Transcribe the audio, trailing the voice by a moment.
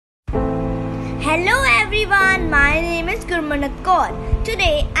Hello everyone, my name is Gurmanat Kaur.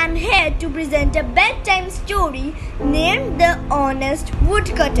 Today I'm here to present a bedtime story named The Honest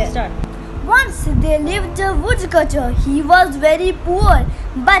Woodcutter. Once there lived a woodcutter. He was very poor,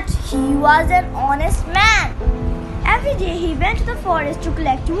 but he was an honest man. Every day he went to the forest to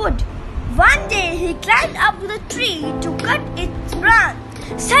collect wood. One day he climbed up to the tree to cut its branch.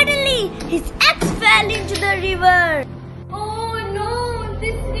 Suddenly his axe fell into the river. Oh no,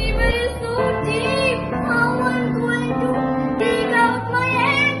 this river is so deep. How am I going to dig out my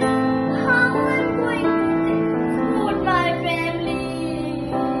axe? How am I going to support my family?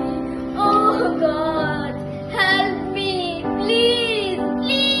 Oh God, help me, please,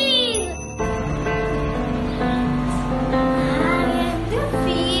 please. I am the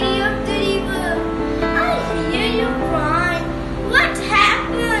fairy of the river. I hear you crying. What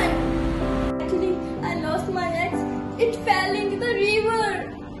happened? Actually, I lost my axe. It fell into the river.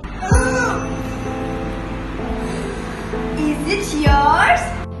 Is it yours?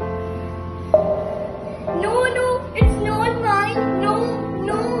 No, it's not mine. No.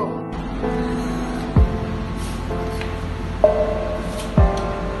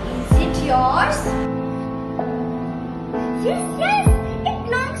 Is it yours? Yes, it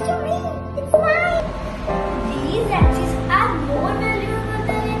belongs to me. It's mine. These axes are more valuable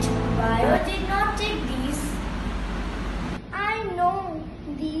than it. Why did not take these? I know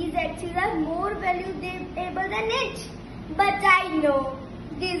these axes are more valuable than it. But I know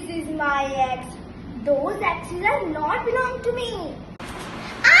this is my axe. Those axes are not belong to me.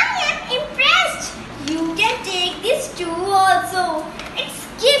 I am impressed. You can take this too also.